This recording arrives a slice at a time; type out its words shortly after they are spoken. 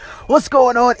What's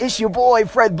going on? It's your boy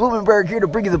Fred Blumenberg here to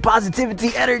bring you the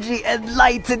positivity, energy, and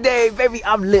light today, baby.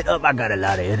 I'm lit up. I got a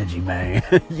lot of energy, man.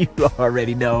 You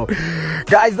already know.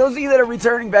 Guys, those of you that are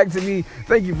returning back to me,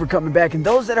 thank you for coming back. And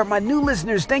those that are my new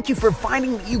listeners, thank you for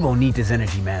finding me. You gonna need this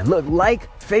energy, man. Look,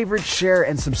 like, favorite, share,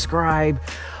 and subscribe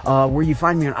where you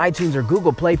find me on iTunes or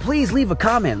Google Play. Please leave a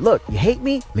comment. Look, you hate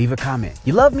me? Leave a comment.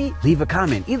 You love me? Leave a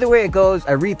comment. Either way it goes,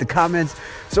 I read the comments.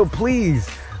 So please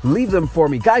leave them for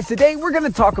me. Guys, today we're going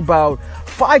to talk about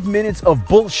 5 minutes of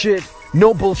bullshit,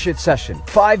 no bullshit session.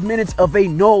 5 minutes of a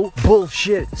no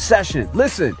bullshit session.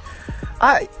 Listen,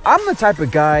 I'm the type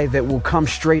of guy that will come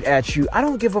straight at you. I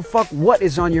don't give a fuck what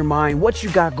is on your mind, what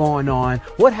you got going on,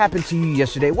 what happened to you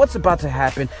yesterday, what's about to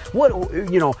happen,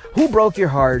 who broke your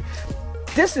heart.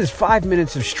 This is 5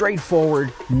 minutes of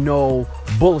straightforward, no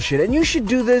bullshit. And you should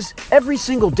do this every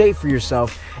single day for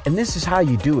yourself. And this is how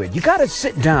you do it. You got to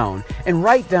sit down and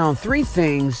write down 3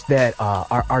 things that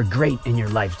are great in your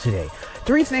life today.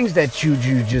 3 things that you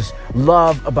just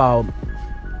love about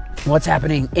what's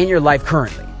happening in your life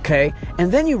currently. Okay?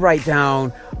 And then you write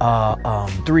down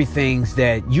 3 things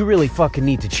that you really fucking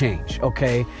need to change.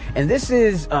 Okay? And this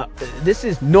is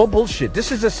no bullshit.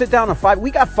 This is a sit down of 5. We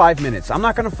got 5 minutes. I'm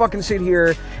not gonna fucking sit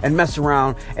here and mess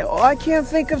around. And, I can't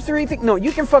think of 3 things. No,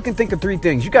 you can fucking think of 3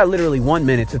 things. You got literally 1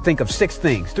 minute to think of 6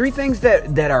 things. 3 things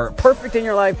that are perfect in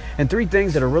your life and 3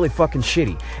 things that are really fucking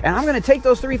shitty. And I'm gonna take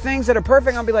those 3 things that are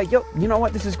perfect. I'll be like, yo, you know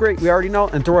what? This is great. We already know,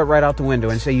 and throw it right out the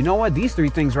window and say, you know what? These 3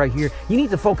 things right here, you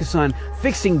need to focus on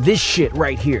fixing this shit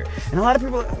right here. And a lot of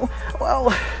people are like, well,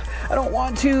 I don't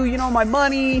want to, my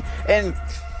money, and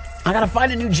I gotta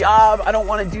find a new job. I don't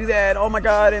want to do that. Oh my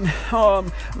God. And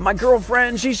my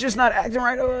girlfriend, she's just not acting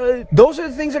right. Those are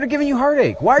the things that are giving you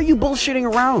heartache. Why are you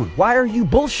bullshitting around? Why are you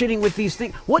bullshitting with these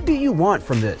things? What do you want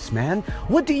from this, man?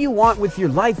 What do you want with your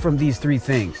life from these 3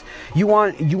 things? You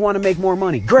want to make more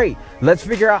money. Great. Let's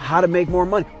figure out how to make more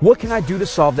money. What can I do to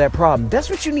solve that problem? That's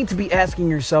what you need to be asking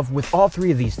yourself with all 3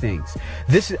 of these things.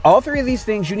 All 3 of these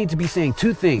things, you need to be saying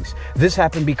 2 things. This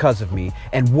happened because of me,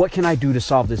 and what can I do to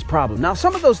solve this problem? Now,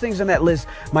 some of those things on that list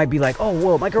might be like, oh,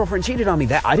 well, my girlfriend cheated on me.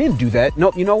 That I didn't do that.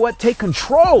 Nope. You know what? Take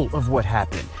control of what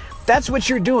happened. That's what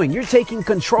you're doing. You're taking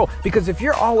control, because if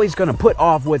you're always going to put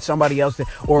off what somebody else did,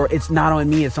 or it's not on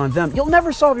me, it's on them, you'll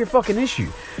never solve your fucking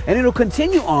issue. And it'll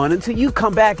continue on until you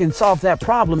come back and solve that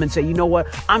problem and say, you know what?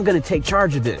 I'm going to take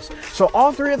charge of this. So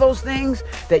all 3 of those things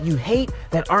that you hate,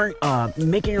 that aren't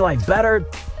making your life better,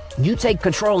 you take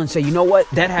control and say, you know what?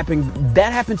 That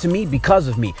happened to me because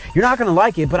of me. You're not going to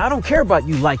like it, but I don't care about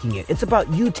you liking it. It's about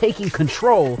you taking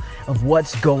control of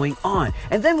what's going on.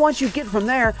 And then once you get from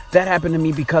there, that happened to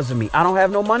me because of me. I don't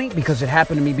have no money because it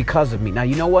happened to me because of me. Now,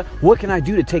 you know what? What can I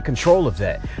do to take control of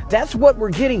that? That's what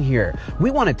we're getting here. We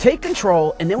want to take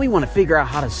control, and then we want to figure out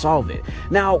how to solve it.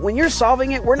 Now, when you're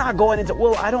solving it, we're not going into,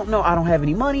 well, I don't know. I don't have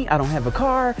any money. I don't have a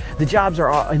car. The jobs are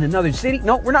all in another city.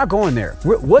 No, we're not going there.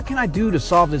 What can I do to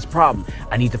solve this problem?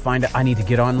 I need to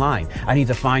get online. I need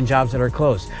to find jobs that are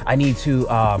close. I need to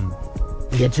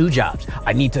get 2 jobs.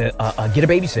 I need to get a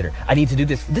babysitter. I need to do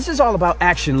this. This is all about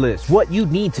action lists. What you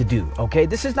need to do. Okay.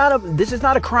 This is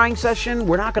not a crying session.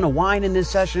 We're not going to whine in this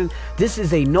session. This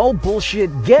is a no bullshit.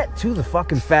 Get to the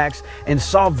fucking facts and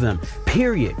solve them.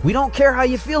 Period. We don't care how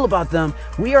you feel about them.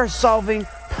 We are solving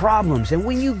problems. And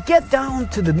when you get down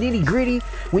to the nitty gritty,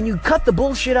 when you cut the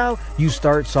bullshit out, you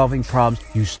start solving problems.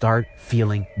 You start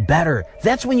feeling better.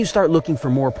 That's when you start looking for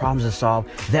more problems to solve.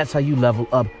 That's how you level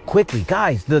up quickly.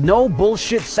 Guys, the no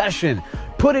bullshit session.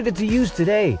 Put it into use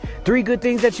today. 3 good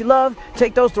things that you love,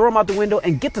 take those, throw them out the window,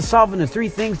 and get to solving the 3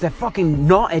 things that fucking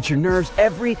gnaw at your nerves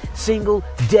every single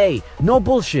day. No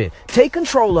bullshit. Take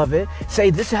control of it. Say,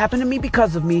 this happened to me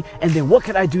because of me, and then what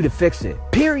can I do to fix it?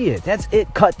 Period. That's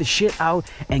it. Cut the shit out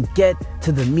and get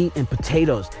to the meat and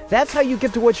potatoes. That's how you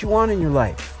get to what you want in your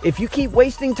life. If you keep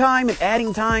wasting time and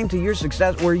adding time to your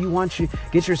success, where you want to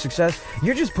get your success,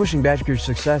 you're just pushing back your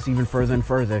success even further and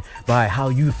further by how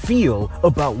you feel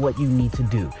about what you need to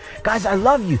do. Guys, I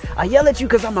love you. I yell at you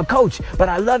because I'm a coach, but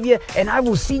I love you, and I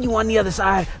will see you on the other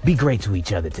side. Be great to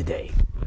each other today.